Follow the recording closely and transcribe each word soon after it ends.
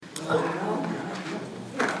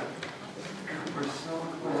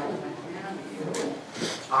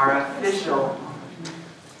our official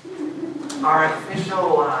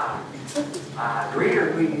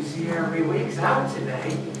greeter who you see every week's out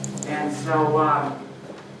today. And so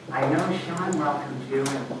I know Sean welcomed you,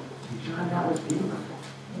 and Sean, that was beautiful.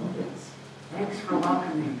 Thanks for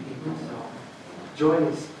welcoming people so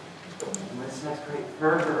joyous with such great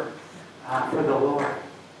fervor for the Lord.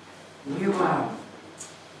 You've come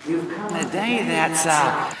on a day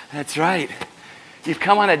that's right. You've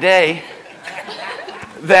come on a day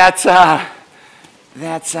that's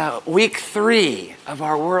week 3 of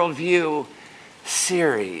our Worldview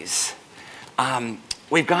series.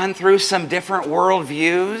 We've gone through some different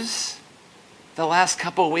worldviews the last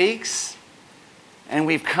couple weeks, and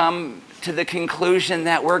we've come to the conclusion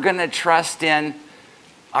that we're going to trust in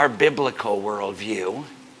our biblical worldview.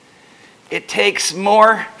 It takes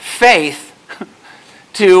more faith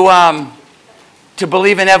to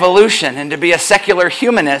believe in evolution and to be a secular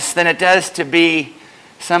humanist than it does to be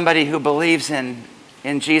somebody who believes in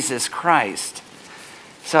Jesus Christ.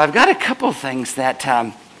 So I've got a couple things that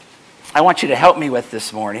I want you to help me with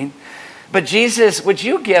this morning. But Jesus, would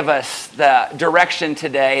you give us the direction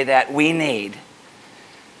today that we need,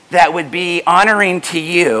 that would be honoring to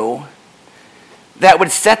you, that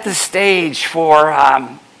would set the stage for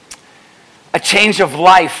a change of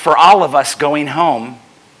life for all of us going home,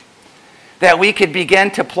 that we could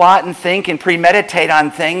begin to plot and think and premeditate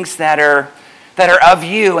on things that are of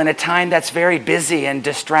you in a time that's very busy and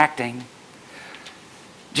distracting.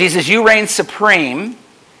 Jesus, you reign supreme,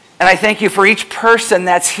 and I thank you for each person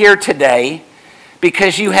that's here today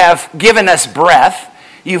because you have given us breath,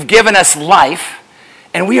 you've given us life,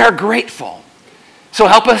 and we are grateful. So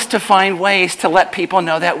help us to find ways to let people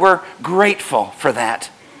know that we're grateful for that.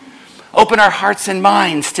 Open our hearts and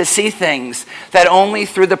minds to see things that only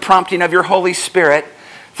through the prompting of your Holy Spirit,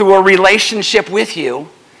 through a relationship with you,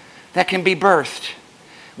 that can be birthed.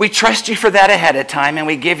 We trust you for that ahead of time, and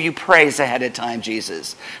we give you praise ahead of time,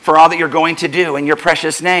 Jesus, for all that you're going to do in your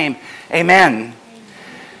precious name. Amen.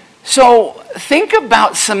 So think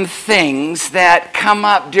about some things that come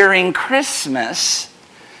up during Christmas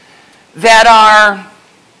that are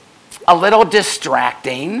a little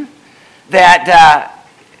distracting, that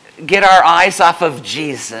get our eyes off of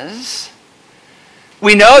Jesus.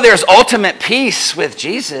 We know there's ultimate peace with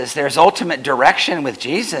Jesus. There's ultimate direction with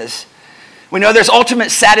Jesus. We know there's ultimate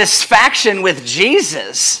satisfaction with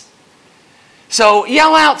Jesus. So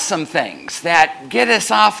yell out some things that get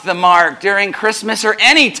us off the mark during Christmas or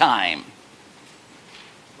any time.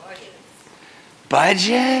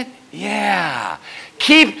 Budget? Yeah.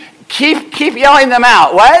 Keep yelling them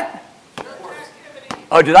out. What?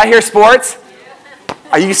 Oh, did I hear sports?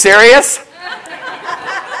 Are you serious?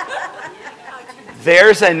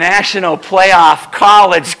 There's a national playoff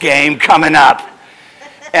college game coming up.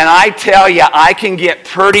 And I tell you, I can get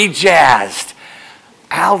pretty jazzed.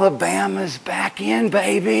 Alabama's back in,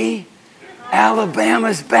 baby.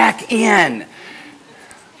 Alabama's back in.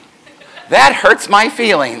 That hurts my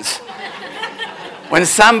feelings when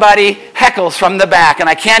somebody heckles from the back and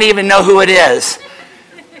I can't even know who it is.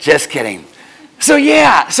 Just kidding. So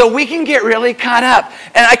we can get really caught up.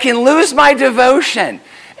 And I can lose my devotion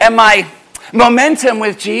and my momentum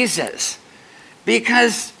with Jesus.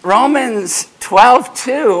 Because Romans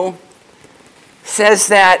 12:2 says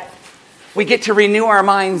that we get to renew our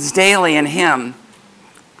minds daily in Him.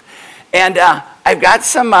 And I've got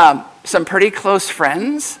some pretty close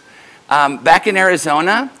friends back in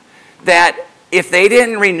Arizona that if they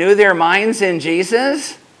didn't renew their minds in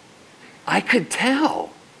Jesus, I could tell.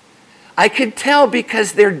 I could tell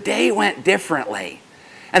because their day went differently.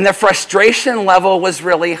 And the frustration level was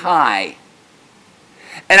really high.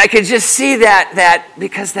 And I could just see that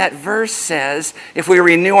because that verse says, if we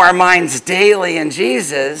renew our minds daily in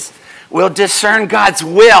Jesus, we'll discern God's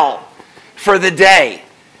will for the day.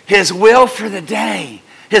 His will for the day.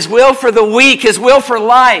 His will for the week. His will for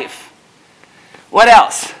life. What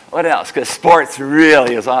else? What else? Because sports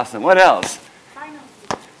really is awesome. What else?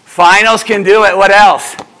 Finals can do it. What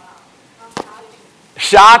else?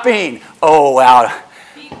 Shopping. Oh, wow.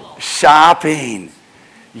 Shopping.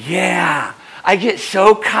 Yeah. I get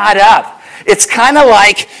so caught up. It's kind of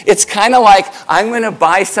like I'm going to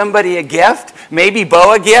buy somebody a gift, maybe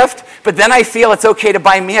Bo a gift, but then I feel it's okay to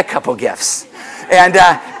buy me a couple gifts. And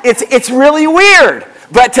it's really weird.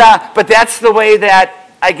 But that's the way that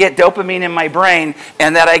I get dopamine in my brain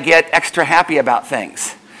and that I get extra happy about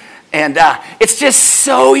things. And it's just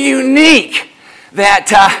so unique that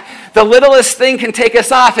the littlest thing can take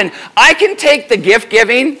us off. And I can take the gift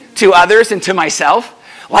giving to others and to myself,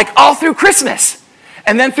 like all through Christmas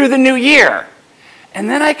and then through the new year. And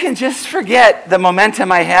then I can just forget the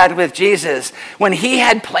momentum I had with Jesus when he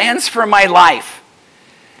had plans for my life.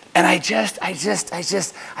 And I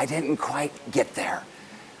didn't quite get there.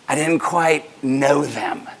 I didn't quite know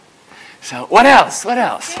them. So what else? What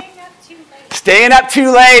else? Staying up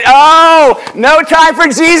too late. Oh, no time for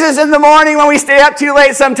Jesus in the morning when we stay up too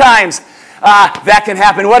late sometimes. That can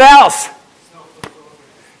happen. What else?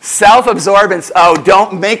 Self-absorbance. Oh,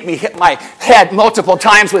 don't make me hit my head multiple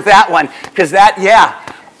times with that one. Because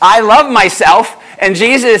I love myself. And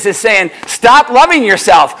Jesus is saying, stop loving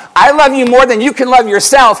yourself. I love you more than you can love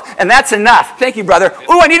yourself. And that's enough. Thank you, brother.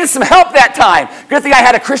 Ooh, I needed some help that time. Good thing I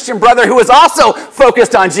had a Christian brother who was also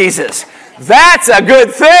focused on Jesus. That's a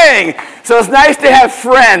good thing. So it's nice to have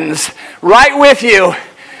friends right with you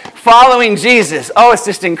following Jesus. Oh, it's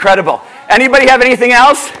just incredible. Anybody have anything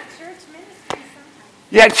else?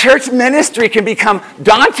 Yeah, church ministry can become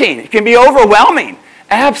daunting. It can be overwhelming.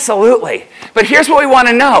 Absolutely. But here's what we want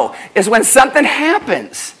to know is when something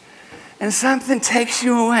happens and something takes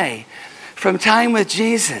you away from time with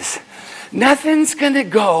Jesus, nothing's going to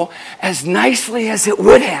go as nicely as it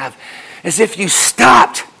would have as if you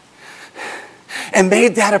stopped and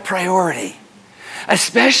made that a priority,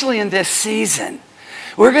 especially in this season.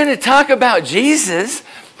 We're going to talk about Jesus,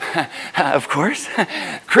 of course,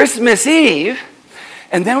 Christmas Eve.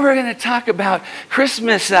 And then we're going to talk about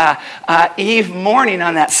Christmas Eve morning,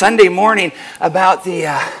 on that Sunday morning, about the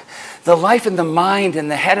life and the mind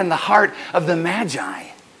and the head and the heart of the Magi.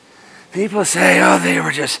 People say, oh, they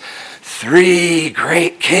were just 3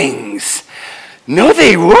 great kings. No,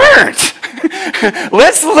 they weren't.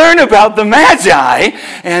 Let's learn about the Magi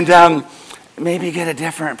and maybe get a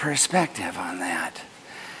different perspective on that.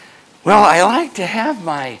 Well, I like to have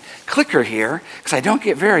my clicker here because I don't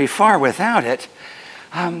get very far without it.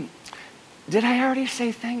 Did I already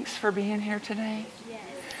say thanks for being here today? Yes.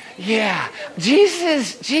 Yeah.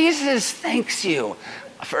 Jesus thanks you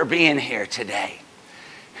for being here today.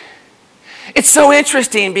 It's so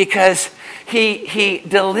interesting because he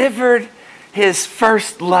delivered his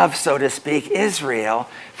first love, so to speak, Israel,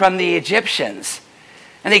 from the Egyptians.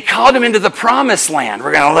 And he called them into the promised land.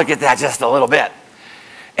 We're going to look at that just a little bit.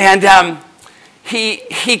 And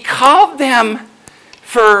he called them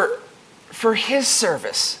for his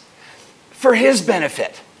service, for his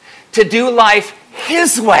benefit, to do life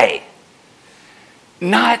his way.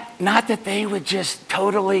 Not that they would just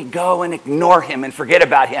totally go and ignore him and forget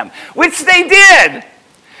about him, which they did,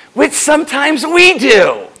 which sometimes we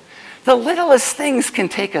do. The littlest things can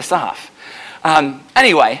take us off.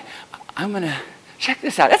 Anyway, I'm going to check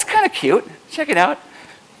this out. That's kind of cute. Check it out.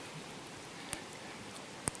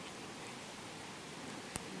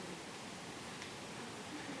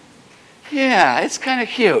 Yeah, it's kind of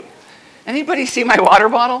cute. Anybody see my water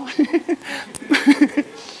bottle?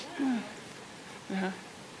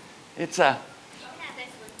 It's oh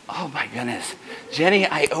my goodness. Jenny,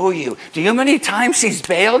 I owe you. Do you know how many times she's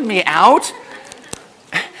bailed me out?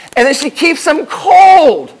 And then she keeps them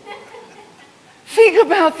cold. Think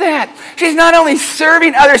about that. She's not only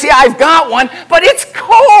serving others. Yeah, I've got one, but it's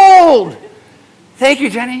cold. Thank you,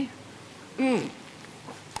 Jenny.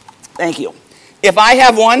 Thank you. If I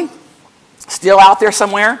have one still out there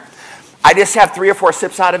somewhere, I just have 3 or 4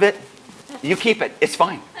 sips out of it. You keep it. It's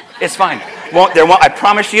fine. It's fine. I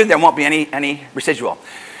promise you there won't be any residual.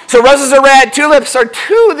 So roses are red, tulips are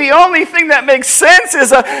 2. The only thing that makes sense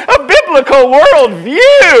is a biblical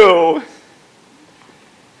worldview.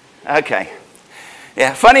 Okay.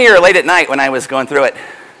 Yeah, funny or late at night when I was going through it.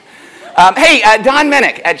 Hey, Don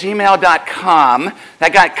Moenich at gmail.com.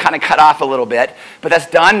 That got kind of cut off a little bit, but that's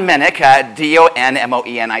Don Moenich,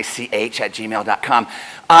 DonMoenich at gmail.com.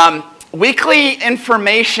 Weekly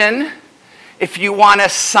information, if you want to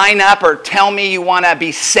sign up or tell me you want to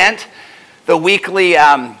be sent the weekly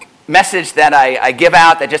message that I give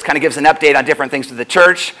out that just kind of gives an update on different things to the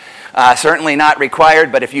church. Certainly not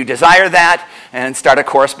required, but if you desire that and start a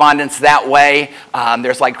correspondence that way,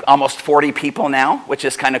 there's like almost 40 people now, which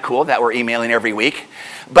is kind of cool that we're emailing every week.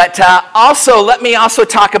 But let me also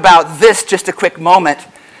talk about this just a quick moment.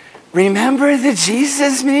 Remember the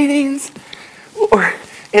Jesus meetings? Or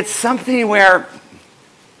it's something where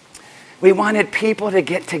we wanted people to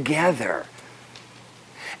get together.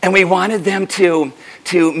 And we wanted them to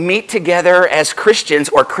meet together as Christians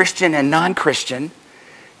or Christian and non-Christian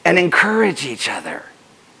and encourage each other.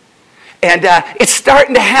 And it's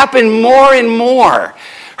starting to happen more and more.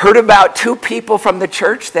 Heard about 2 people from the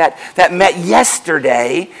church that met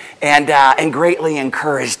yesterday and greatly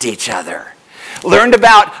encouraged each other. Learned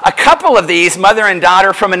about a couple of these, mother and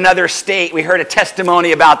daughter from another state. We heard a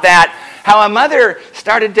testimony about that. How a mother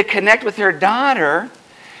started to connect with her daughter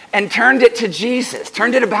and turned it to Jesus,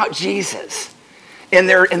 turned it about Jesus in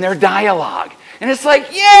their dialogue. And it's like,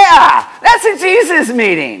 yeah, that's a Jesus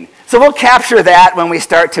meeting. So we'll capture that when we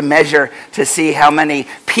start to measure to see how many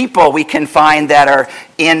people we can find that are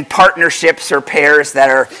in partnerships or pairs that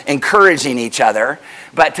are encouraging each other.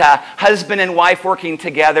 But husband and wife working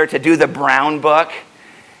together to do the Brown Book.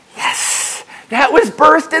 Yes, that was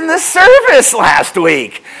birthed in the service last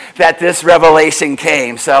week that this revelation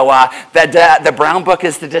came. So the Brown Book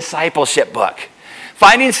is the discipleship book.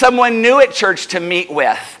 Finding someone new at church to meet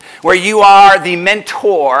with, where you are the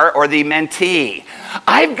mentor or the mentee.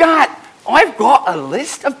 I've got a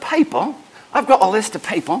list of people.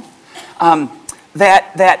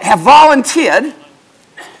 That have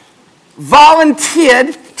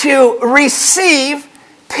volunteered to receive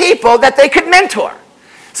people that they could mentor.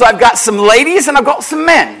 So I've got some ladies and I've got some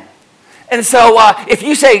men. And so if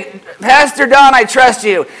you say, Pastor Don, I trust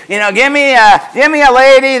you. Give me a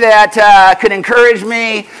lady that could encourage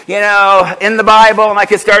me, in the Bible, and I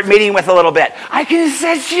could start meeting with a little bit. I can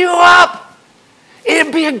set you up.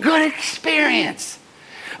 It'd be a good experience.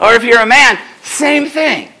 Or if you're a man, same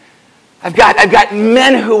thing. I've got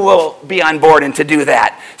men who will be on board and to do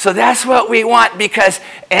that. So that's what we want, because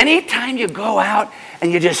anytime you go out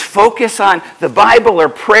and you just focus on the Bible or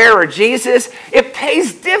prayer or Jesus, it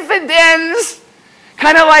pays dividends.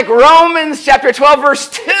 Kind of like Romans chapter 12, verse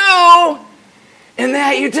 2, in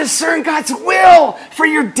that you discern God's will for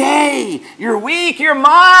your day, your week, your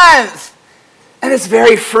month. And it's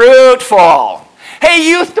very fruitful. Hey,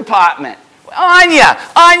 youth department. Anya,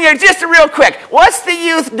 just real quick. What's the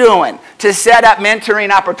youth doing to set up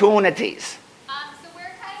mentoring opportunities? So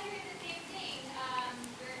we're kind of doing the same thing.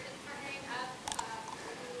 We're just partnering up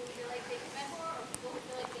who feel like they can mentor or people who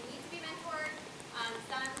feel like they need to be mentored.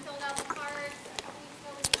 Some filled out the cards a couple weeks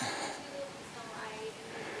ago when we started to, so I am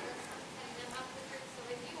sending them out to the group. So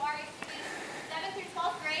if you are a student 7th through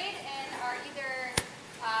 12th grade and are either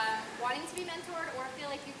wanting to be mentored or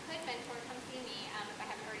feel like you could mentor, come see me if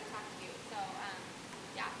I haven't already talked to you. So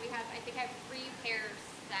yeah, I think I have 3 pairs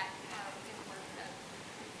that are in the works of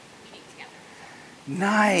meeting together.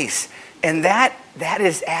 Nice. And that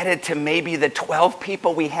is added to maybe the 12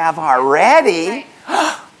 people we have already.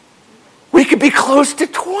 Right. We could be close to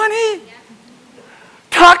 20. Yeah.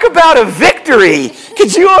 Talk about a victory.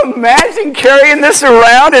 Could you imagine carrying this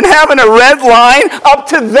around and having a red line up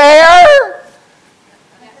to there?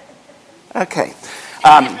 Okay.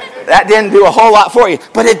 That didn't do a whole lot for you,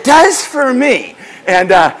 but it does for me.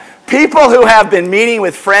 And people who have been meeting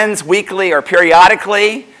with friends weekly or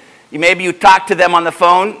periodically, maybe you talk to them on the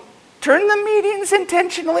phone, turn the meetings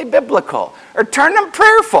intentionally biblical or turn them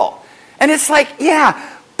prayerful. And it's like,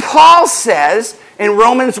 yeah, Paul says in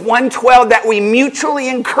Romans 1:12 that we mutually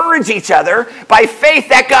encourage each other by faith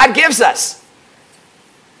that God gives us.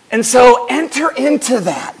 And so enter into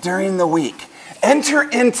that during the week. Enter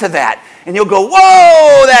into that. And you'll go,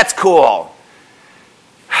 whoa, that's cool.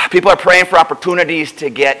 People are praying for opportunities to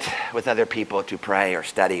get with other people to pray or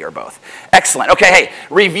study or both. Excellent. Okay, hey,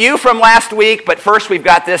 review from last week, but first we've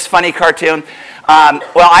got this funny cartoon.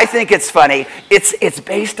 Well, I think it's funny. It's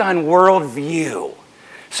based on worldview.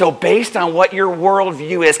 So based on what your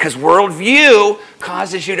worldview is, because worldview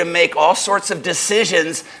causes you to make all sorts of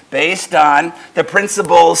decisions based on the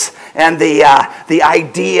principles and the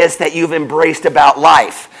ideas that you've embraced about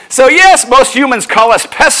life. So yes, most humans call us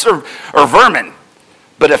pests or vermin,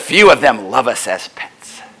 but a few of them love us as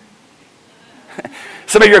pets.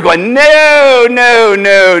 Some of you are going, no.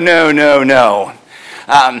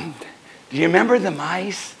 Do you remember the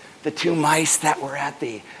mice, the 2 mice that were at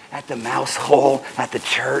the mouse hole at the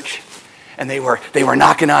church? And they were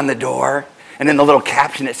knocking on the door. And in the little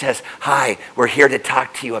caption it says, "Hi, we're here to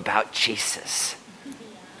talk to you about Jesus."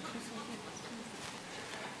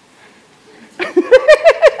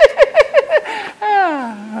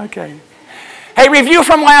 Okay. Hey, review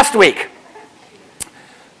from last week.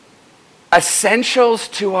 Essentials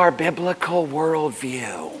to our biblical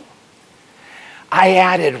worldview. I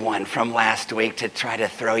added one from last week to try to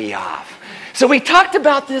throw you off. So we talked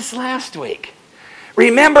about this last week.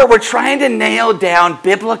 Remember, we're trying to nail down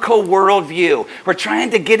biblical worldview. We're trying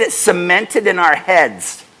to get it cemented in our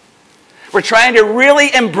heads. We're trying to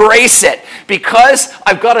really embrace it, because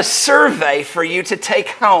I've got a survey for you to take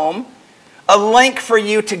home, a link for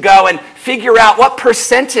you to go and figure out what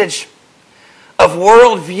percentage of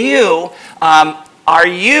worldview are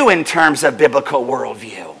you in terms of biblical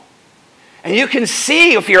worldview. And you can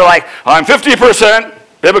see if you're like, I'm 50%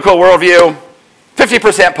 biblical worldview,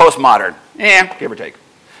 50% postmodern. Give or take.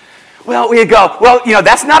 Well, we go,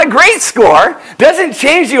 that's not a great score. Doesn't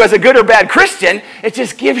change you as a good or bad Christian. It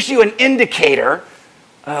just gives you an indicator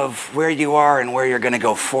of where you are and where you're going to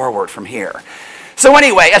go forward from here. So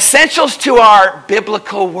anyway, essentials to our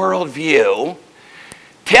biblical worldview.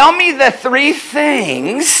 Tell me the 3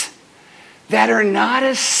 things that are not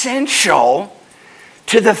essential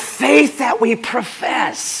to the faith that we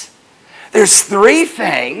profess. There's 3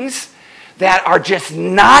 things that are just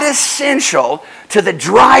not essential to the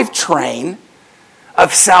drivetrain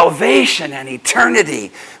of salvation and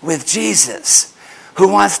eternity with Jesus. Who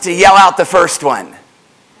wants to yell out the first one?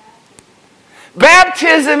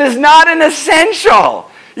 Baptism is not an essential.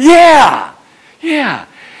 Yeah.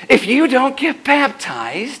 If you don't get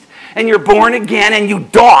baptized and you're born again and you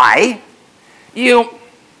die, you're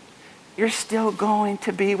still going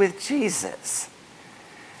to be with Jesus.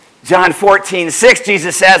 John 14:6,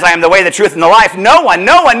 Jesus says, I am the way, the truth, and the life. No one.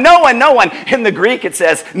 In the Greek it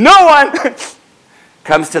says, no one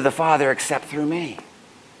comes to the Father except through me.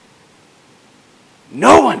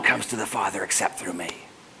 No one comes to the Father except through me.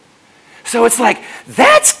 So it's like,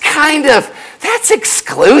 that's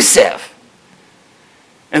exclusive.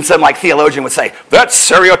 And some theologian would say, that's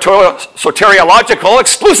soteriological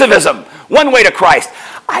exclusivism. One way to Christ.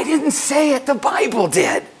 I didn't say it, the Bible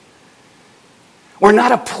did. We're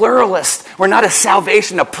not a pluralist. We're not a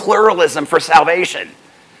pluralism for salvation.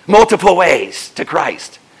 Multiple ways to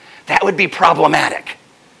Christ. That would be problematic.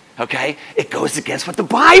 Okay? It goes against what the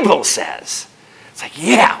Bible says. It's like,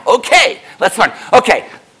 yeah, okay, let's learn. Okay,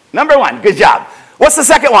 number 1, good job. What's the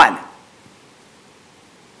second one?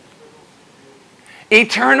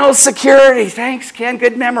 Eternal security. Thanks, Ken,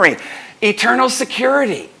 good memory. Eternal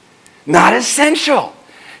security. Not essential.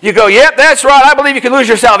 You go, yep, that's right, I believe you can lose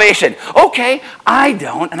your salvation. Okay, I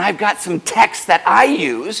don't, and I've got some texts that I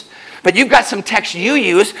use, but you've got some texts you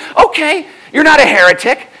use. Okay, you're not a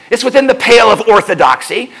heretic. It's within the pale of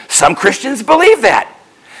orthodoxy. Some Christians believe that.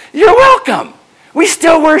 You're welcome. We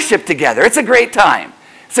still worship together. It's a great time.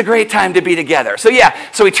 It's a great time to be together. So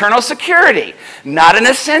so eternal security, not an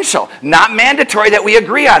essential, not mandatory that we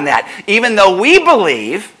agree on that, even though we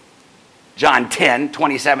believe, John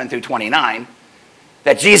 10:27 through 29,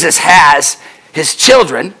 that Jesus has his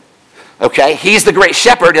children, okay? He's the great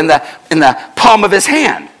shepherd in the palm of his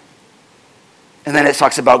hand. And then it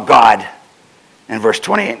talks about God in verse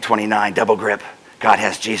 28 and 29, double grip. God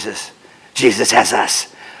has Jesus. Jesus has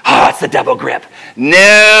us. Oh, it's the double grip.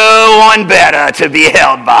 No one better to be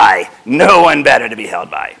held by. No one better to be held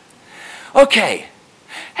by. Okay.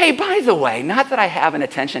 Hey, by the way, not that I have an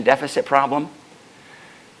attention deficit problem.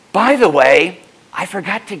 By the way, I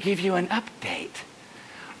forgot to give you an update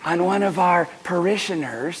on one of our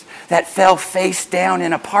parishioners that fell face down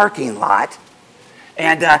in a parking lot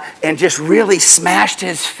and just really smashed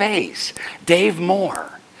his face. Dave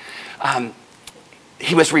Moore.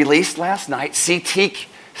 He was released last night.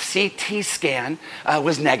 CT scan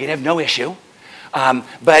was negative, no issue.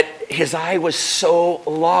 But his eye was so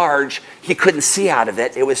large, he couldn't see out of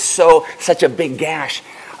it. It was such a big gash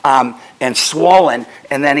and swollen.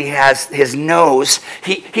 And then he has his nose.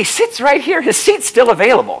 He sits right here. His seat's still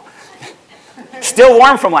available. Still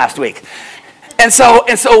warm from last week. And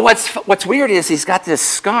so what's weird is he's got this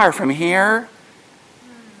scar from here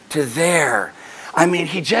to there. I mean,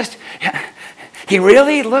 he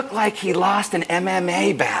really looked like he lost an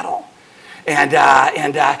MMA battle. And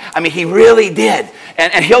I mean, he really did.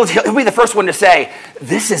 And he'll be the first one to say,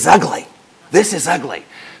 this is ugly. This is ugly.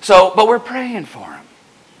 So, but we're praying for him.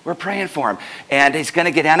 We're praying for him. And he's going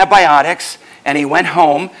to get antibiotics. And he went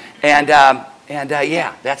home. And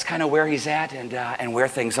that's kind of where he's at and where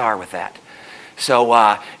things are with that.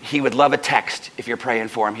 So he would love a text if you're praying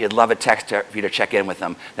for him. He'd love a text for you to check in with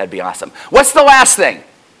him. That'd be awesome. What's the last thing?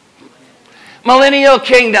 Millennial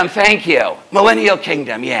kingdom, thank you. Millennial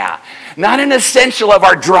kingdom, yeah. Not an essential of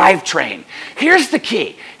our drivetrain. Here's the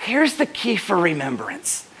key. Here's the key for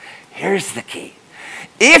remembrance. Here's the key.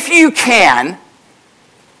 If you can,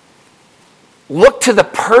 look to the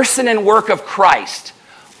person and work of Christ.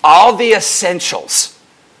 All the essentials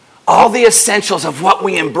of what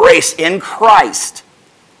we embrace in Christ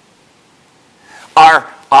are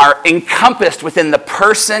encompassed within the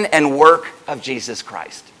person and work of Jesus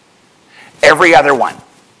Christ. Every other one.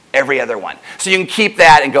 So you can keep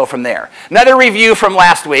that and go from there. Another review from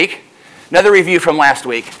last week.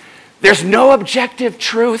 There's no objective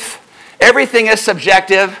truth. Everything is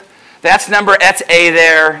subjective. That's A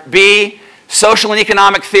there. B, social and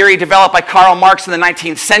economic theory developed by Karl Marx in the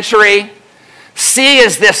 19th century. C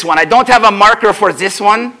is this one. I don't have a marker for this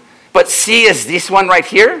one, but C is this one right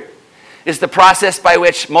here. Is the process by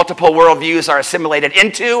which multiple worldviews are assimilated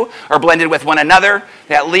into or blended with one another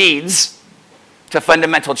that leads to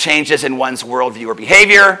fundamental changes in one's worldview or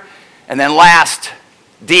behavior. And then last,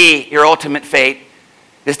 D, your ultimate fate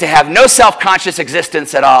is to have no self-conscious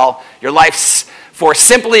existence at all. Your life force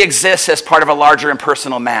simply exists as part of a larger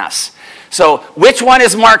impersonal mass. So which one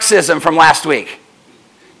is Marxism from last week?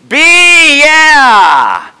 B,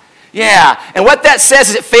 yeah. Yeah, and what that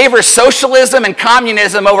says is it favors socialism and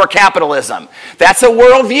communism over capitalism. That's a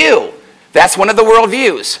worldview. That's one of the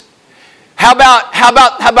worldviews. How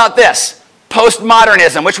about this?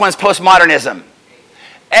 Postmodernism. Which one's postmodernism?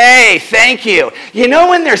 A, thank you. You know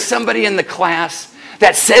when there's somebody in the class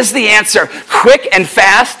that says the answer quick and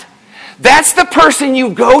fast? That's the person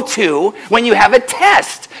you go to when you have a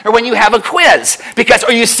test or when you have a quiz,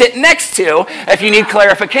 or you sit next to if you need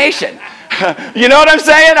clarification. You know what I'm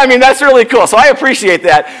saying? I mean, that's really cool. So I appreciate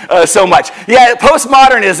that so much. Yeah,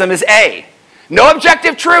 postmodernism is A. No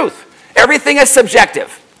objective truth. Everything is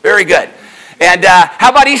subjective. Very good. And how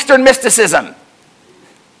about Eastern mysticism?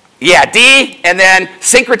 Yeah, D, and then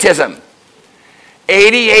syncretism.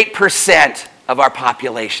 88% of our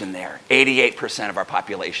population there. 88% of our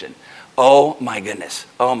population. Oh my goodness.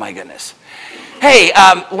 Oh my goodness. Hey,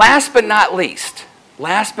 last but not least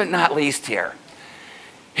here.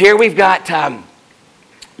 Here we've got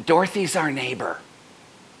Dorothy's our neighbor.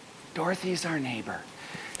 Dorothy's our neighbor.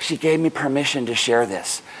 She gave me permission to share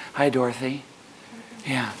this. Hi, Dorothy.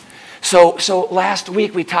 Yeah. So last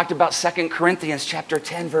week we talked about 2 Corinthians chapter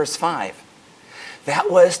 10, verse 5. That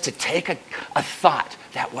was to take a thought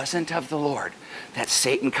that wasn't of the Lord, that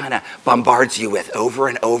Satan kind of bombards you with over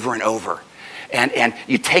and over and over. And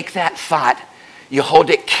you take that thought, you hold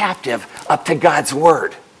it captive up to God's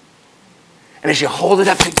word. And as you hold it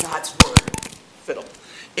up to God's word,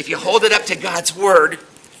 if you hold it up to God's word,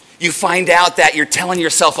 you find out that you're telling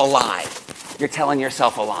yourself a lie. You're telling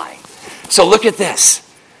yourself a lie. So look at this.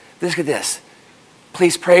 Look at this.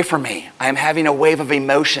 Please pray for me. I am having a wave of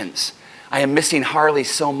emotions. I am missing Harley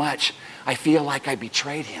so much. I feel like I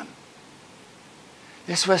betrayed him.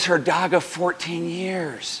 This was her dog of 14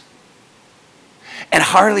 years. And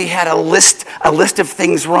Harley had a list of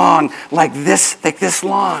things wrong, like this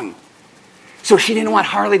long. So she didn't want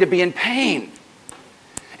Harley to be in pain.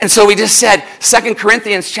 And so we just said, 2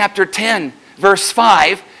 Corinthians chapter 10, verse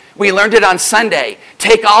 5, we learned it on Sunday.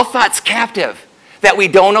 Take all thoughts captive that we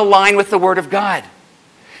don't align with the Word of God.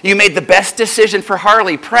 You made the best decision for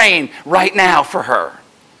Harley, praying right now for her.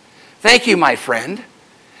 Thank you, my friend.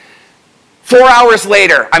 4 hours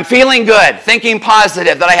later, I'm feeling good, thinking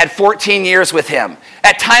positive that I had 14 years with him.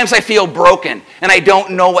 At times I feel broken and I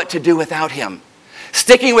don't know what to do without him.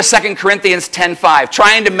 Sticking with 2 Corinthians 10:5,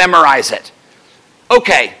 trying to memorize it.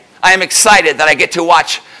 Okay, I am excited that I get to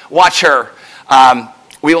watch her.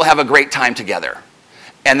 We will have a great time together.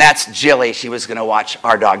 And that's Jilly. She was going to watch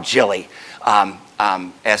our dog Jilly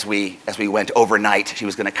as we went overnight. She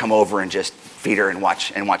was going to come over and just feed her and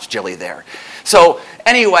watch Jilly there. So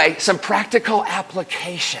anyway, some practical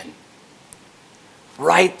application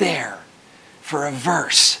right there for a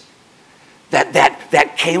verse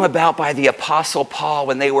that came about by the Apostle Paul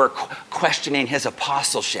when they were questioning his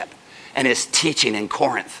apostleship and his teaching in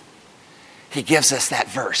Corinth. He gives us that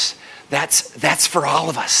verse. That's for all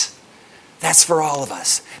of us. That's for all of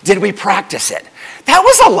us. Did we practice it? That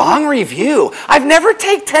was a long review. I've never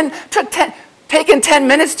taken 10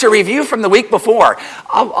 minutes to review from the week before.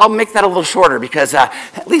 I'll make that a little shorter because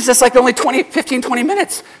it leaves us like only 15, 20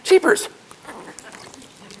 minutes. Cheapers.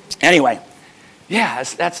 Anyway, yeah,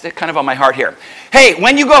 that's kind of on my heart here. Hey,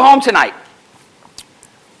 when you go home tonight,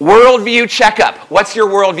 worldview checkup. What's your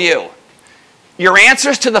worldview? Your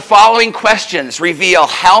answers to the following questions reveal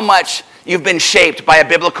how much you've been shaped by a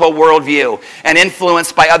biblical worldview and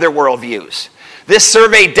influenced by other worldviews. This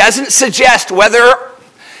survey doesn't suggest whether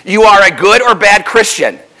you are a good or bad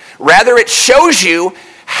Christian. Rather, it shows you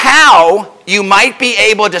how you might be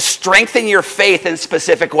able to strengthen your faith in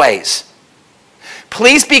specific ways.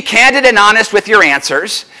 Please be candid and honest with your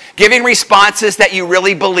answers, giving responses that you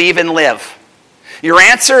really believe and live. Your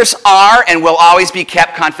answers are and will always be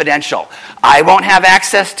kept confidential. I won't have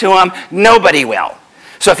access to them. Nobody will.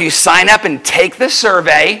 So if you sign up and take the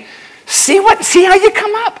survey, see how you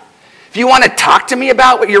come up. If you want to talk to me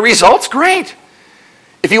about your results, great.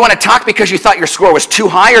 If you want to talk because you thought your score was too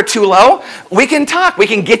high or too low, we can talk. We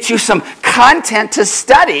can get you some content to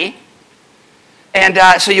study. And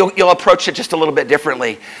so you'll approach it just a little bit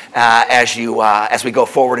differently as we go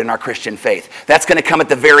forward in our Christian faith. That's going to come at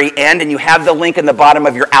the very end, and you have the link in the bottom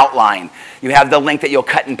of your outline. You have the link that you'll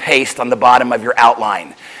cut and paste on the bottom of your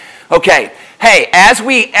outline. Okay, hey, as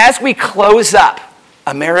we close up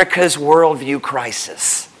America's worldview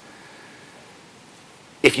crisis,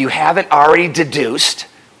 if you haven't already deduced,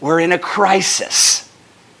 we're in a crisis.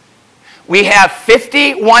 We have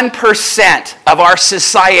 51% of our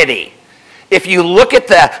society If you look at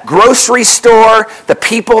the grocery store, the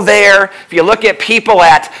people there, if you look at people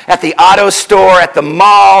at the auto store, at the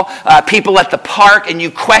mall, people at the park, and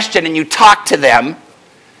you question and you talk to them,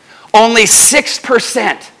 only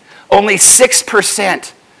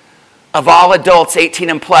 6% of all adults 18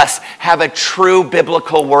 and plus have a true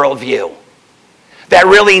biblical worldview that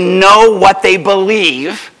really know what they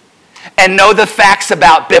believe and know the facts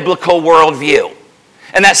about biblical worldview.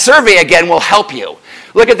 And that survey, again, will help you.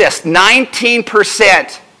 Look at this,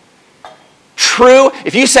 19% true.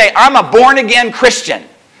 If you say, I'm a born-again Christian,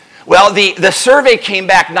 well, the survey came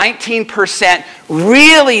back 19%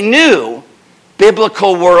 really knew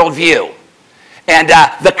biblical worldview and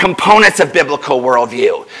the components of biblical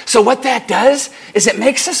worldview. So what that does is it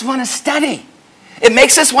makes us want to study. It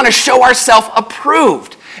makes us want to show ourselves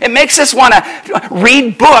approved. It makes us want to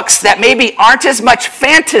read books that maybe aren't as much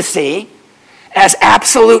fantasy as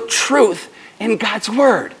absolute truth in God's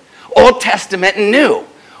Word. Old Testament and New.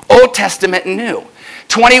 Old Testament and New.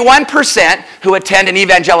 21% who attend an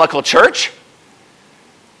evangelical church.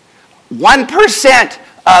 1%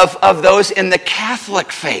 of those in the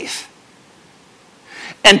Catholic faith.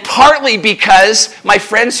 And partly because my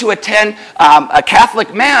friends who attend a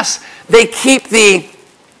Catholic Mass, they keep the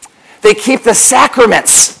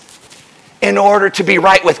sacraments in order to be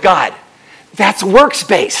right with God. That's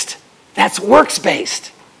works-based. That's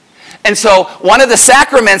works-based. And so one of the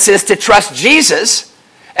sacraments is to trust Jesus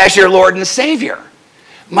as your Lord and Savior.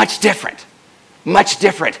 Much different. Much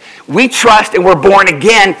different. We trust and we're born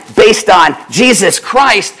again based on Jesus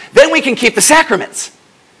Christ. Then we can keep the sacraments.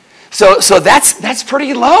 So that's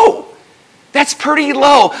pretty low. That's pretty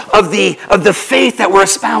low of the faith that we're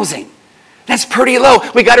espousing. That's pretty low.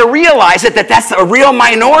 We got to realize that that's a real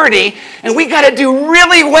minority, and we got to do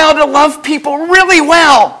really well to love people really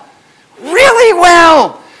well. Really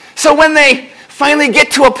well. So when they finally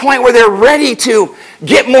get to a point where they're ready to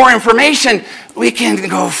get more information, we can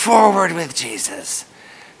go forward with Jesus.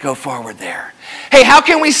 Go forward there. Hey, how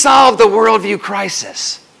can we solve the worldview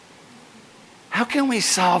crisis? How can we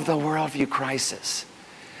solve the worldview crisis?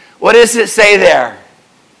 What does it say there?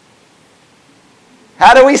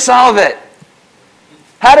 How do we solve it?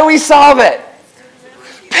 How do we solve it?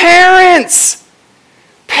 Parents!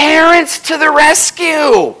 Parents to the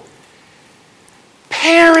rescue!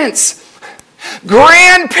 Parents!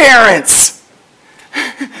 Grandparents!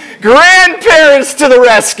 Grandparents to the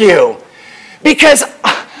rescue! Because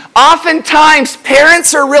oftentimes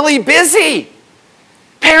parents are really busy.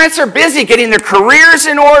 Parents are busy getting their careers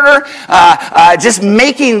in order, just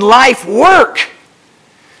making life work.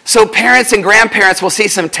 So parents and grandparents will see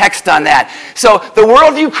some text on that. So the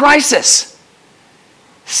worldview crisis.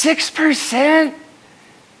 6%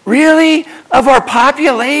 really of our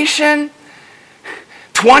population?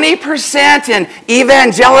 20% in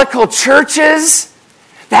evangelical churches?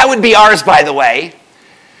 That would be ours, by the way.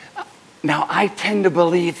 Now, I tend to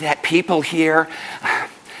believe that people here,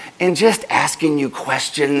 in just asking you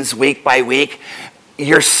questions week by week,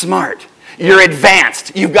 you're smart. You're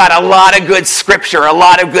advanced. You've got a lot of good scripture, a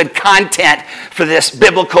lot of good content for this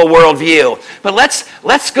biblical worldview. But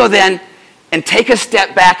let's go then and take a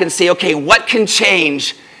step back and see, okay, what can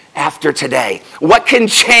change after today? What can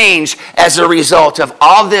change as a result of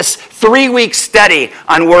all this 3-week study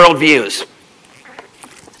on worldviews?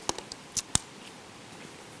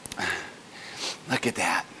 Look at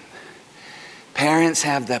that. Parents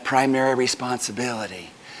have the primary responsibility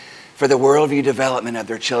for the worldview development of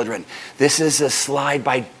their children. This is a slide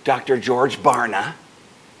by Dr. George Barna.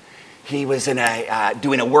 He was in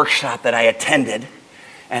doing a workshop that I attended,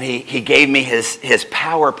 and he gave me his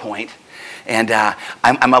PowerPoint. And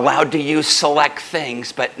I'm allowed to use select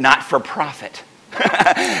things, but not for profit.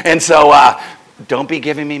 And so don't be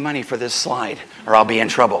giving me money for this slide, or I'll be in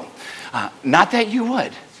trouble. Not that you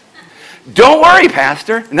would. Don't worry,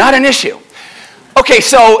 Pastor. Not an issue. Okay,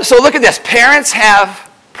 so look at this. Parents have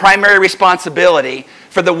primary responsibility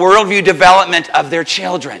for the worldview development of their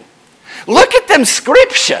children. Look at them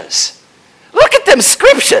scriptures. Look at them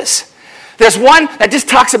scriptures. There's one that just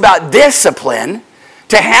talks about discipline,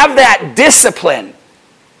 to have that discipline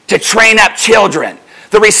to train up children.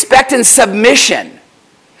 The respect and submission.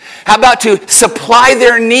 How about to supply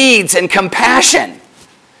their needs and compassion?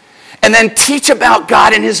 And then teach about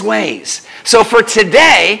God and His ways. So for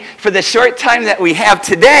today, for the short time that we have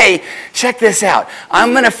today, check this out.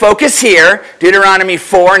 I'm going to focus here, Deuteronomy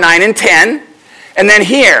 4, 9, and 10. And then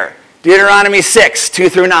here, Deuteronomy 6, 2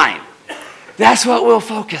 through 9. That's what we'll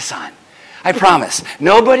focus on. I promise.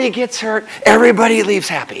 Nobody gets hurt. Everybody leaves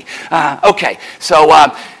happy. Okay,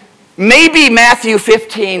 so maybe Matthew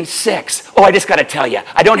 15, 6. Oh, I just got to tell you.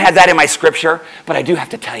 I don't have that in my scripture, but I do have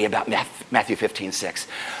to tell you about Matthew 15:6.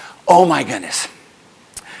 Oh my goodness.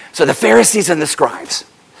 So the Pharisees and the scribes,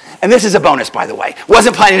 and this is a bonus, by the way.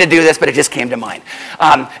 Wasn't planning to do this, but it just came to mind.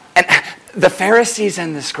 And the Pharisees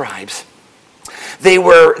and the scribes, they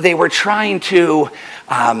were trying to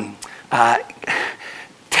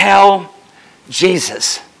tell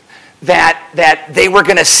Jesus that they were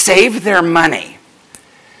going to save their money.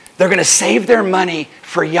 They're going to save their money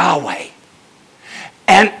for Yahweh.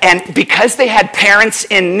 And because they had parents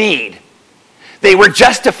in need, they were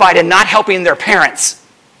justified in not helping their parents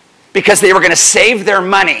because they were going to save their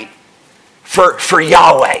money for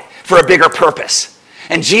Yahweh, for a bigger purpose.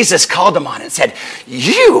 And Jesus called them on it and said,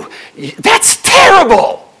 that's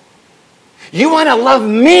terrible. You want to love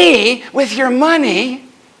me with your money?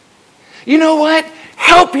 You know what?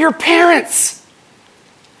 Help your parents.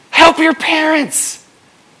 Help your parents.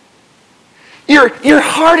 Your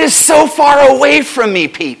heart is so far away from me,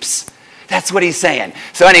 peeps. That's what he's saying.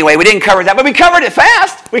 So anyway, we didn't cover that, but we covered it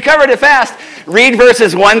fast. Read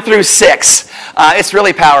verses 1 through 6. It's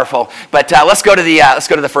really powerful. But let's go to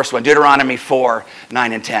the first one, Deuteronomy 4,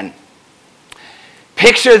 9 and 10.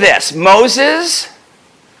 Picture this: Moses,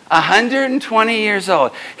 120 years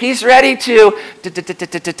old. He's ready to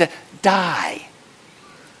die.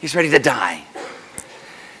 He's ready to die.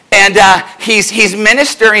 And he's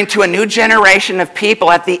ministering to a new generation of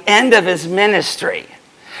people at the end of his ministry.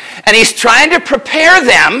 And he's trying to prepare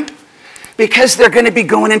them because they're going to be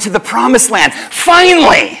going into the promised land.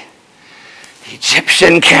 Finally,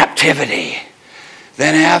 Egyptian captivity.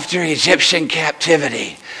 Then after Egyptian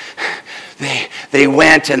captivity, they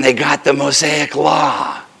went and they got the Mosaic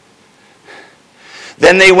Law.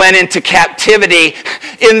 Then they went into captivity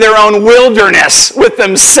in their own wilderness with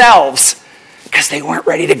themselves because they weren't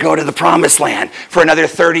ready to go to the promised land for another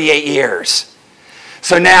 38 years.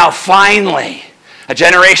 So now, finally, a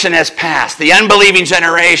generation has passed. The unbelieving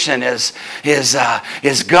generation is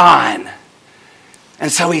gone. And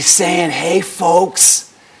so he's saying, hey,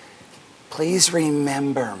 folks, please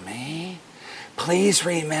remember me. Please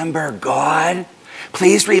remember God.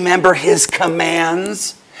 Please remember his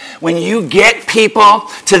commands. When you get people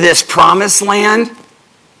to this promised land,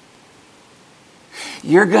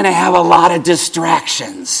 you're going to have a lot of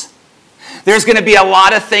distractions. There's going to be a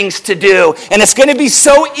lot of things to do, and it's going to be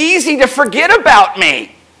so easy to forget about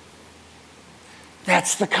me.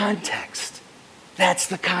 That's the context. That's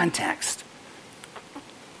the context.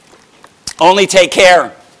 Only take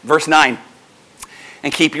care, verse 9,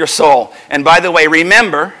 and keep your soul. And by the way,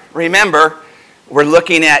 remember, we're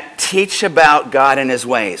looking at teach about God and his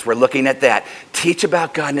ways. We're looking at that. Teach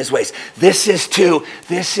about God and his ways. This is to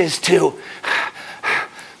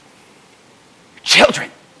children,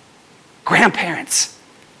 grandparents,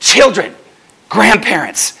 children,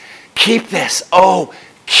 grandparents. Keep this. Oh,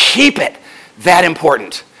 keep it. That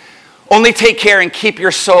important. Only take care and keep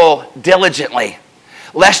your soul diligently,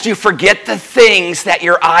 lest you forget the things that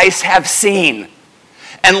your eyes have seen,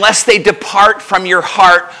 unless they depart from your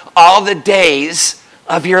heart all the days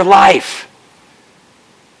of your life.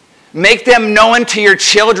 Make them known to your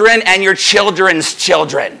children and your children's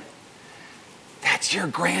children. That's your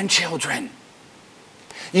grandchildren.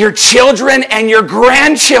 Your children and your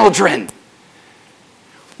grandchildren.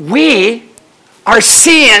 We are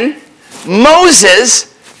seeing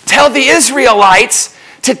Moses tell the Israelites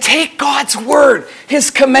to take God's word,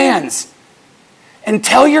 his commands, and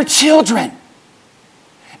tell your children,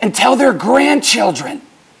 and tell their grandchildren,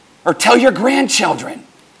 or tell your grandchildren.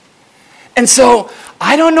 And so,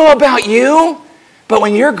 I don't know about you, but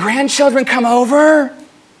when your grandchildren come over,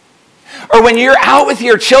 or when you're out with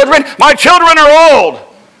your children, my children are old.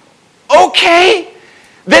 Okay,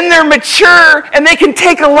 then they're mature and they can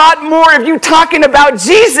take a lot more of you talking about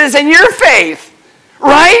Jesus and your faith,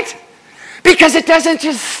 right? Because it doesn't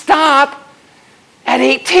just stop at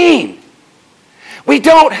 18.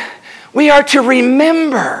 We are to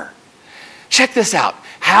remember. Check this out.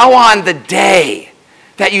 How on the day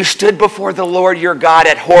that you stood before the Lord your God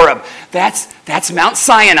at Horeb, that's Mount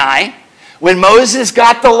Sinai, when Moses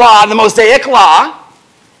got the law, the Mosaic Law.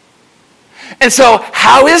 And so,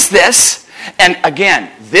 how is this? And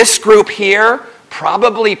again, this group here,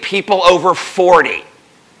 probably people over 40,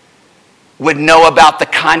 would know about the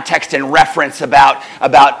context and reference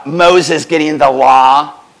about Moses getting the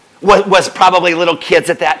law. Was probably little kids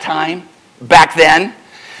at that time, back then.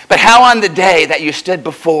 But how on the day that you stood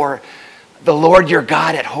before the Lord your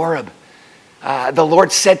God at Horeb, the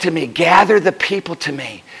Lord said to me, gather the people to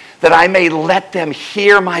me, that I may let them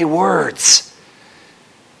hear my words,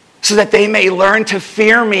 so that they may learn to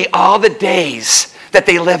fear me all the days that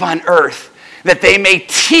they live on earth, that they may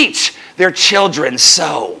teach their children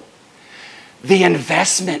so. the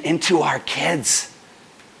investment into our kids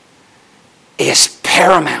is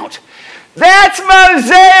paramount. That's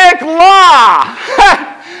Mosaic law.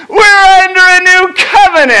 We're under a new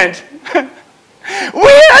covenant.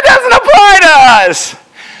 That doesn't apply to us.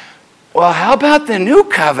 Well, how about the new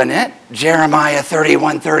covenant, Jeremiah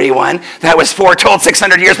 31:31, that was foretold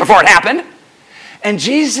 600 years before it happened? And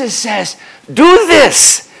Jesus says, do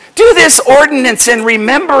this ordinance in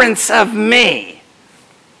remembrance of me.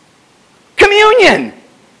 Communion.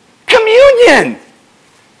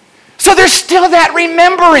 So there's still that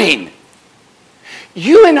remembering.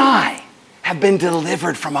 You and I have been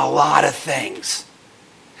delivered from a lot of things.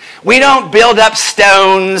 We don't build up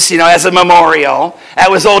stones, as a memorial.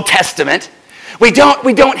 That was Old Testament. We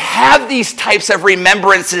don't have these types of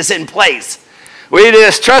remembrances in place. We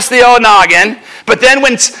just trust the old noggin. But then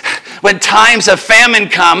when times of famine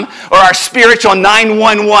come, or our spiritual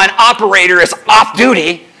 911 operator is off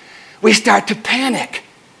duty, we start to panic.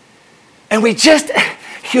 And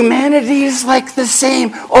humanity is like the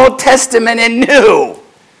same, Old Testament and New.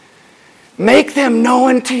 Make them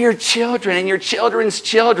known to your children and your children's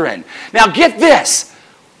children. Now get this.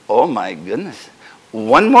 Oh my goodness.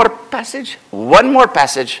 One more passage,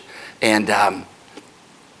 and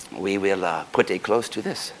we will put a close to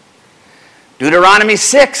this. Deuteronomy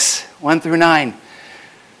 6, 1-9.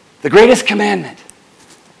 The greatest commandment.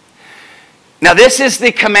 Now this is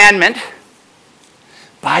the commandment,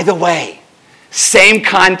 by the way, same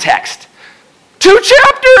context. 2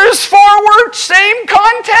 chapters forward, same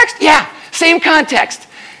context. Yeah, same context.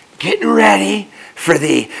 Getting ready for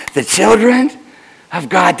the children of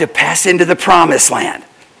God to pass into the promised land.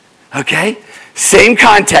 Okay? Same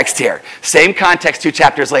context here. Same context 2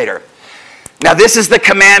 chapters later. Now this is the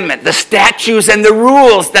commandment, the statutes and the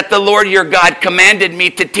rules that the Lord your God commanded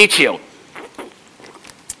me to teach you,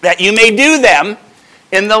 that you may do them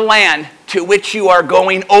in the land to which you are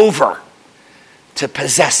going over to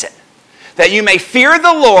possess it, that you may fear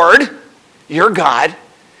the Lord your God,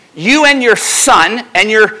 you and your son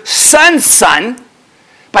and your son's son,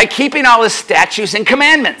 by keeping all his statutes and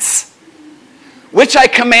commandments, which I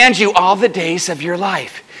command you all the days of your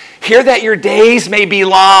life. Hear that your days may be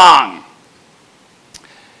long.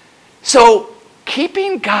 So,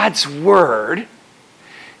 keeping God's word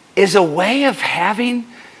is a way of having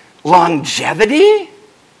longevity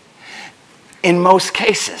in most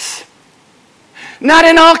cases. Not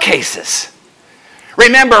in all cases.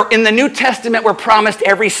 Remember, in the New Testament, we're promised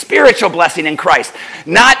every spiritual blessing in Christ,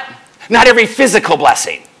 not every physical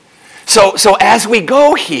blessing. So as we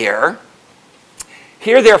go here,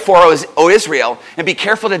 hear therefore, O Israel, and be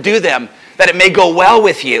careful to do them, that it may go well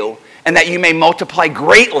with you, and that you may multiply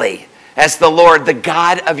greatly, as the Lord, the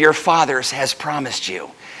God of your fathers, has promised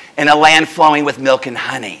you, in a land flowing with milk and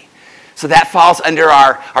honey. So that falls under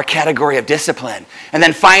our category of discipline. And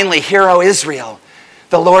then finally, hear, O Israel,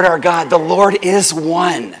 the Lord our God, the Lord is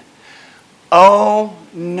one. Oh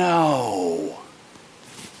no.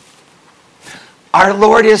 Our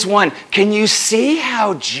Lord is one. Can you see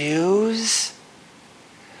how Jews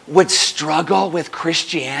would struggle with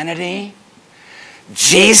Christianity?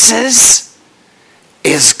 Jesus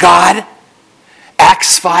is God.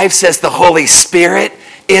 Acts 5 says the Holy Spirit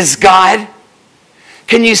is God.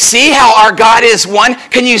 Can you see how our God is one?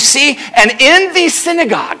 Can you see? And in these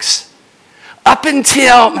synagogues, up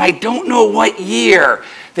until I don't know what year,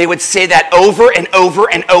 they would say that over and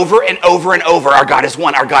over and over and over and over. Our God is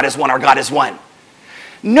one, our God is one, our God is one.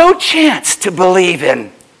 No chance to believe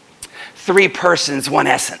in 3 persons, 1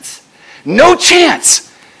 essence. No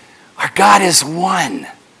chance. Our God is one.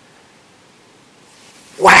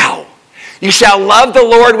 Wow. You shall love the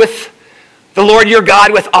Lord your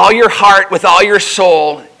God with all your heart, with all your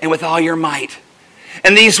soul, and with all your might.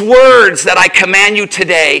 And these words that I command you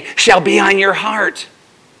today shall be on your heart.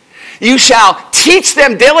 You shall teach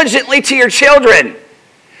them diligently to your children,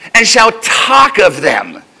 and shall talk of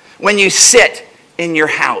them when you sit in your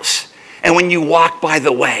house, and when you walk by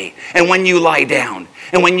the way, and when you lie down,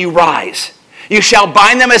 and when you rise. You shall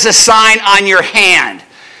bind them as a sign on your hand.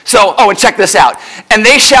 So, and check this out. And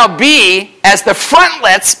they shall be as the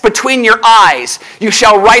frontlets between your eyes. You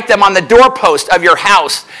shall write them on the doorpost of your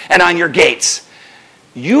house and on your gates.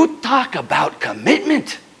 You talk about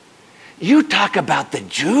commitment. You talk about the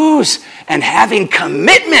Jews and having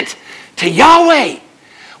commitment to Yahweh.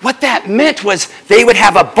 What that meant was they would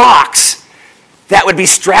have a box that would be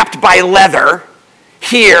strapped by leather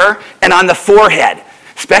here and on the forehead,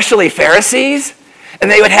 especially Pharisees,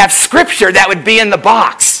 and they would have scripture that would be in the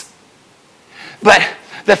box. But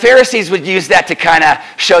the Pharisees would use that to kind of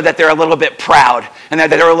show that they're a little bit proud and that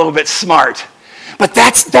they're a little bit smart. But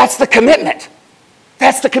that's the commitment.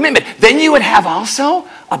 That's the commitment. Then you would have also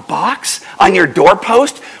a box on your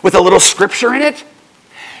doorpost with a little scripture in it.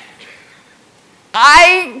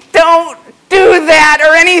 I don't do that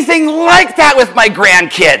or anything like that with my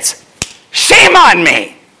grandkids. Shame on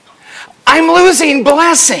me. I'm losing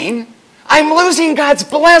blessing. I'm losing God's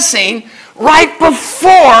blessing right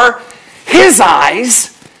before his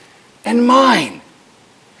eyes and mine.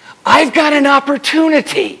 I've got an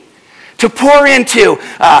opportunity to pour into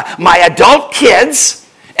my adult kids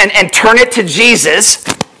and turn it to Jesus.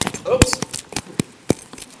 Oops.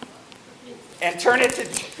 And turn it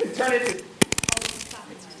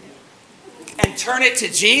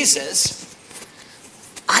to Jesus.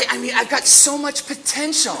 I mean, I've got so much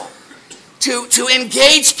potential to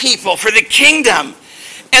engage people for the kingdom.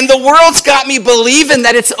 And the world's got me believing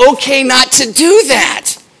that it's okay not to do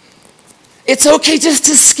that. It's okay just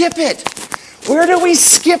to skip it. Where do we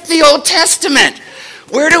skip the Old Testament?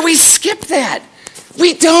 Where do we skip that?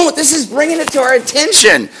 We don't. This is bringing it to our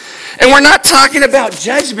attention. And we're not talking about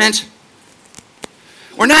judgment.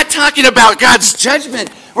 We're not talking about God's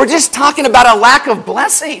judgment. We're just talking about a lack of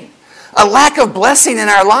blessing. A lack of blessing in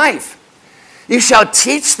our life. You shall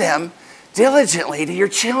teach them diligently to your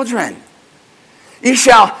children. You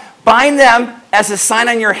shall bind them as a sign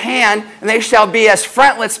on your hand, and they shall be as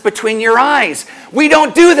frontlets between your eyes. We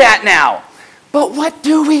don't do that now. But what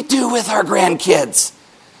do we do with our grandkids?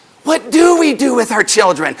 What do we do with our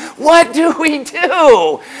children? What do we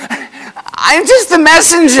do? I'm just the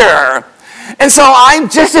messenger. And so I'm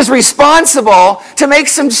just as responsible to make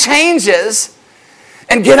some changes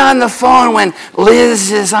and get on the phone when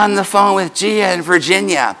Liz is on the phone with Gia in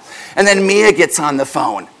Virginia, and then Mia gets on the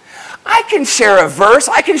phone. I can share a verse.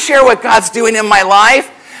 I can share what God's doing in my life.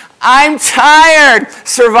 I'm tired.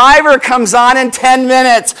 Survivor comes on in 10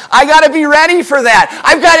 minutes. I got to be ready for that.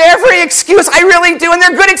 I've got every excuse. I really do, and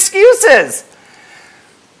they're good excuses.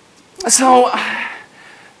 So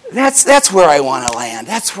that's where I want to land.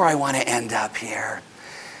 That's where I want to end up here.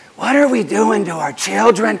 What are we doing to our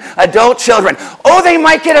children, adult children? Oh, they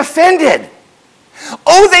might get offended.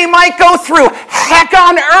 Oh, they might go through heck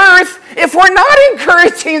on earth if we're not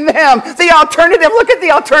encouraging them. The alternative, look at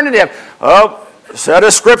the alternative. Oh, set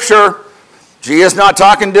of scripture. Gia's not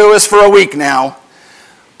talking to us for a week now.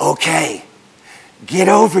 Okay, get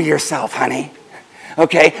over yourself, honey.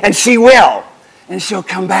 Okay, and she will, and she'll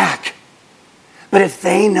come back. But if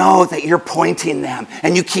they know that you're pointing them,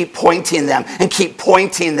 and you keep pointing them, and keep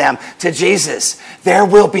pointing them to Jesus, there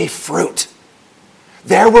will be fruit.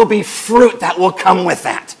 There will be fruit that will come with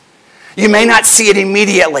that. You may not see it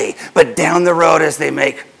immediately, but down the road as they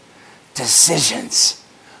make decisions.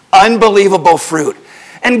 Unbelievable fruit.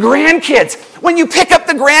 And grandkids, when you pick up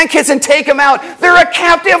the grandkids and take them out, they're a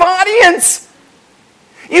captive audience.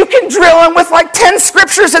 You can drill them with like 10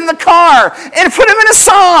 scriptures in the car and put them in a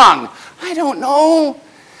song. I don't know.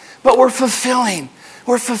 But we're fulfilling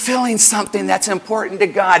something that's important to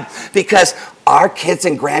God, because our kids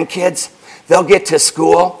and grandkids, they'll get to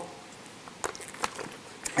school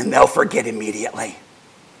and they'll forget immediately.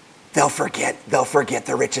 They'll forget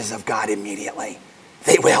the riches of God immediately.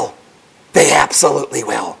 They will. They absolutely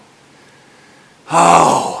will.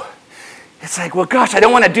 Oh, it's like, well, gosh, I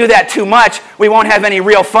don't want to do that too much. We won't have any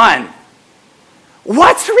real fun.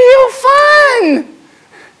 What's real fun?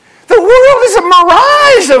 The world is a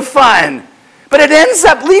mirage of fun, but it ends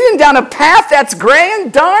up leading down a path that's gray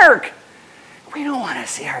and dark. We don't want to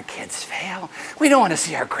see our kids fail. We don't want to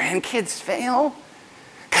see our grandkids fail.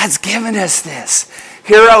 God's given us this.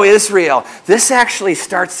 Hear, O Israel. This actually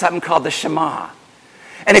starts something called the Shema.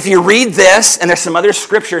 And if you read this, and there's some other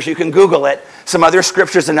scriptures, you can Google it, some other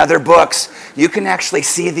scriptures in other books, you can actually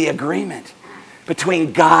see the agreement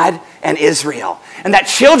between God and Israel. And that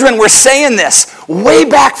children were saying this way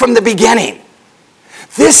back from the beginning.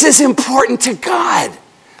 This is important to God.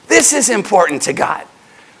 This is important to God.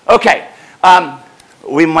 Okay,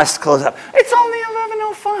 we must close up. It's only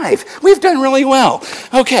 11:05. We've done really well.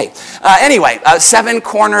 Okay, anyway, 7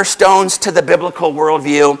 cornerstones to the biblical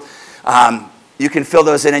worldview. You can fill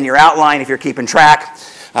those in your outline if you're keeping track.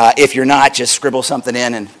 If you're not, just scribble something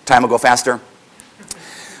in and time will go faster.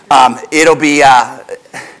 It'll be,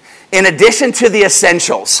 in addition to the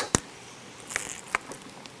essentials.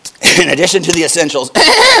 In addition to the essentials.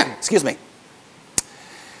 Excuse me.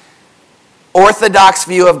 Orthodox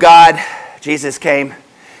view of God. Jesus came.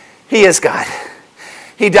 He is God.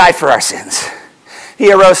 He died for our sins.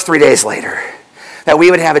 He arose 3 days later, that we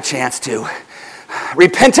would have a chance to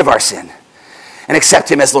repent of our sin and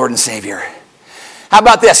accept him as Lord and Savior. How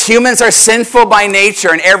about this? Humans are sinful by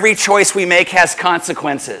nature, and every choice we make has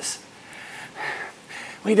consequences.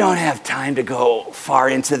 We don't have time to go far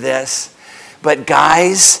into this, But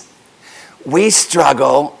guys, we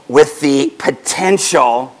struggle with the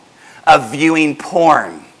potential of viewing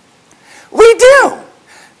porn. We do.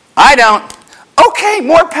 I don't. Okay,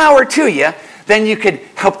 more power to you. Then you could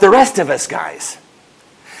help the rest of us guys.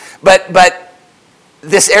 But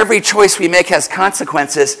this every choice we make has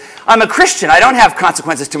consequences. I'm a Christian. I don't have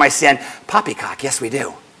consequences to my sin. Poppycock, yes we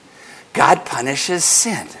do. God punishes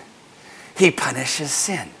sin. He punishes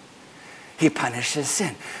sin. He punishes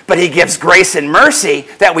sin. But he gives grace and mercy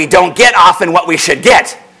that we don't get often what we should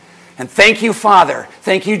get. And thank you, Father.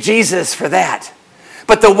 Thank you, Jesus, for that.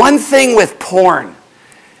 But the one thing with porn,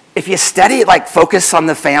 if you study it, like focus on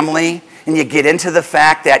the family, and you get into the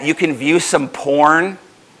fact that you can view some porn,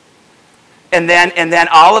 and then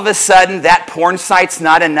all of a sudden that porn site's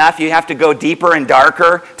not enough. You have to go deeper and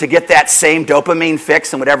darker to get that same dopamine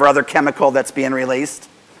fix and whatever other chemical that's being released.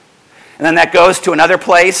 And then that goes to another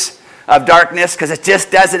place of darkness because it's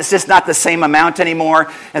just not the same amount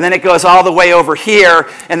anymore. And then it goes all the way over here,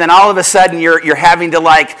 and then all of a sudden you're having to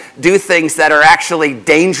like do things that are actually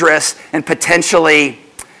dangerous and potentially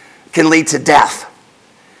can lead to death.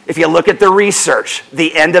 If you look at the research,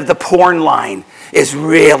 the end of the porn line is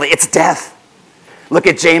it's death. Look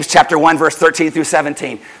at James chapter 1, verse 13 through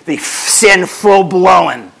 17. The sin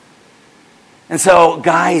full-blown. And so,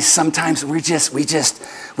 guys, sometimes we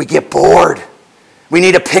get bored. We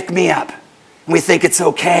need a pick-me-up. And we think it's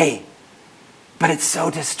okay. But it's so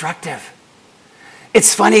destructive.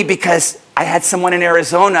 It's funny because I had someone in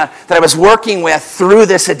Arizona that I was working with through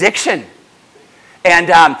this addiction. And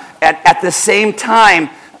at the same time,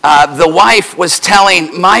 the wife was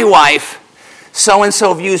telling my wife,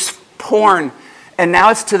 so-and-so views porn. And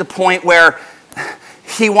now it's to the point where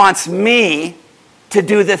he wants me to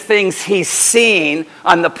do the things he's seen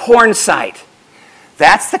on the porn site.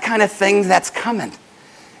 That's the kind of thing that's coming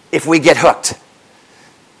if we get hooked.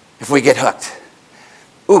 If we get hooked.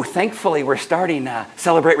 Ooh, thankfully we're starting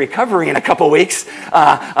Celebrate Recovery in a couple weeks.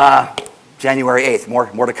 January 8th.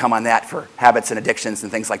 More to come on that for habits and addictions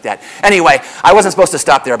and things like that. Anyway, I wasn't supposed to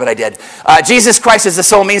stop there, but I did. Jesus Christ is the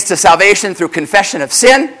sole means to salvation through confession of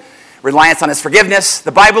sin, reliance on his forgiveness.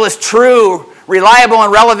 The Bible is true, reliable,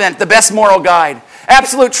 and relevant, the best moral guide.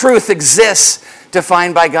 Absolute truth exists,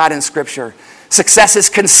 defined by God in Scripture. Success is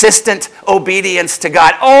consistent obedience to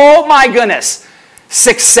God. Oh my goodness.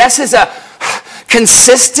 Success is a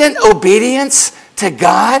consistent obedience to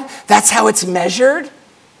God? That's how it's measured?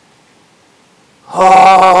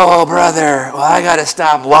 Oh, brother, well, I got to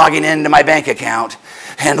stop logging into my bank account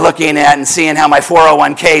and looking at and seeing how my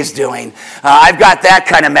 401k is doing. I've got that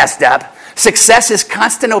kind of messed up. Success is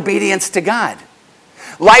constant obedience to God.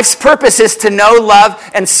 Life's purpose is to know,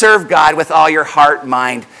 love, and serve God with all your heart,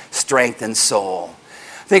 mind, strength, and soul.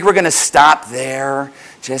 I think we're going to stop there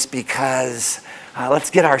just because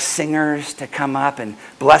let's get our singers to come up and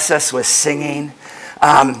bless us with singing.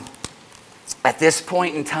 At this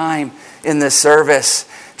point in time in the service,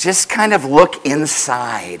 just kind of look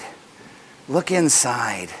inside. Look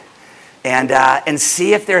inside and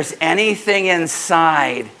see if there's anything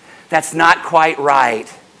inside that's not quite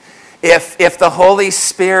right. If the Holy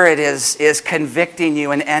Spirit is convicting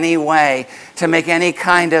you in any way to make any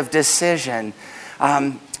kind of decision,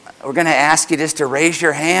 we're going to ask you just to raise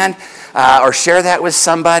your hand or share that with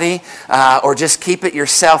somebody or just keep it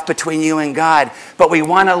yourself between you and God. But we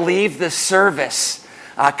want to leave the service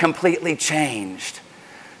completely changed.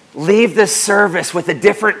 Leave the service with a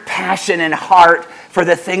different passion and heart for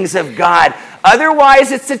the things of God.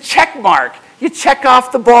 Otherwise, it's a check mark. You check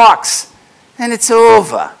off the box and it's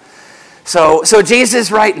over. So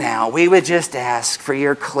Jesus, right now, we would just ask for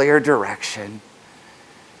your clear direction.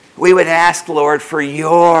 We would ask, Lord, for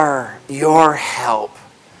your help.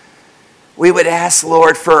 We would ask,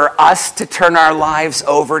 Lord, for us to turn our lives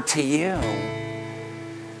over to you.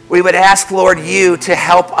 We would ask, Lord, you to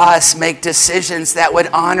help us make decisions that would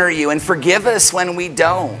honor you and forgive us when we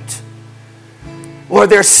don't. Lord,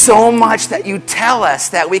 there's so much that you tell us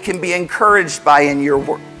that we can be encouraged by in your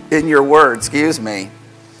word.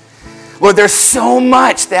 Lord, there's so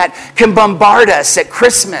much that can bombard us at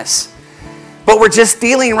Christmas. But we're just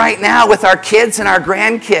dealing right now with our kids and our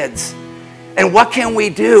grandkids. And what can we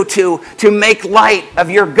do to make light of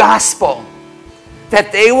your gospel?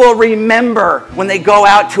 That they will remember when they go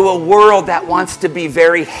out to a world that wants to be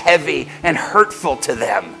very heavy and hurtful to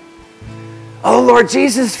them. Oh, Lord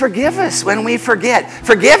Jesus, forgive us when we forget.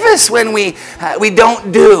 Forgive us when we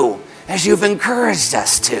don't do as you've encouraged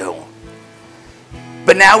us to.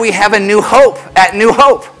 But now we have a new hope at New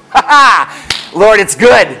Hope. Lord, it's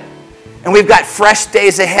good. And we've got fresh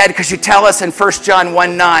days ahead because you tell us in 1 John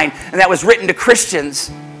 1:9, and that was written to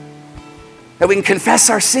Christians, that we can confess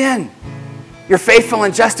our sin. You're faithful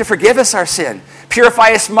and just to forgive us our sin.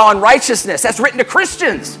 Purify us from all unrighteousness. That's written to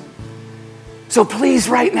Christians. So please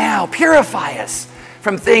right now, purify us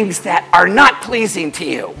from things that are not pleasing to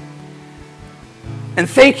you. And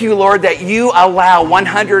thank you, Lord, that you allow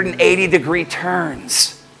 180-degree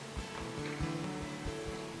turns.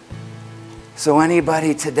 So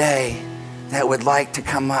anybody today that would like to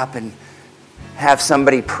come up and have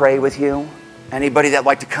somebody pray with you, anybody that would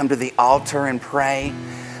like to come to the altar and pray,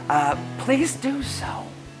 please do so.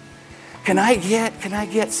 Can I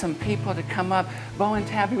get some people to come up? Bo and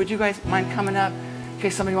Tabby, would you guys mind coming up in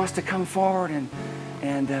case somebody wants to come forward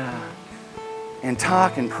and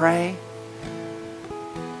talk and pray?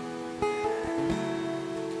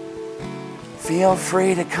 Feel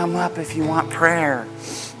free to come up if you want prayer.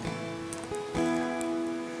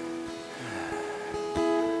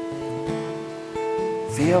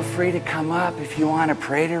 Feel free to come up if you want to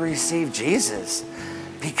pray to receive Jesus.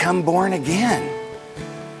 Become born again.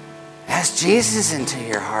 Ask Jesus into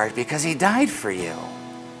your heart because he died for you.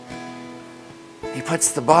 He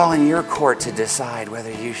puts the ball in your court to decide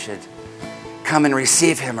whether you should come and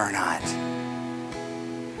receive him or not.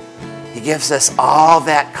 He gives us all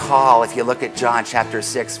that call. If you look at John chapter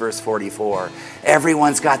 6, verse 44,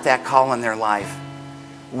 everyone's got that call in their life,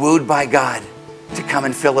 wooed by God to come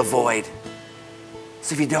and fill a void.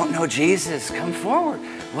 So if you don't know Jesus, come forward.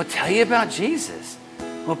 We'll tell you about Jesus.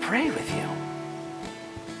 We'll pray with you.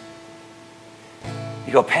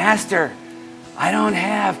 You go, Pastor, I don't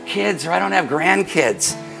have kids or I don't have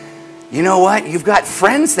grandkids. You know what? You've got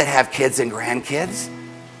friends that have kids and grandkids.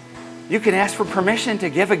 You can ask for permission to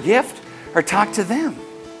give a gift or talk to them.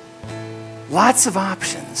 Lots of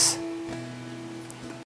options.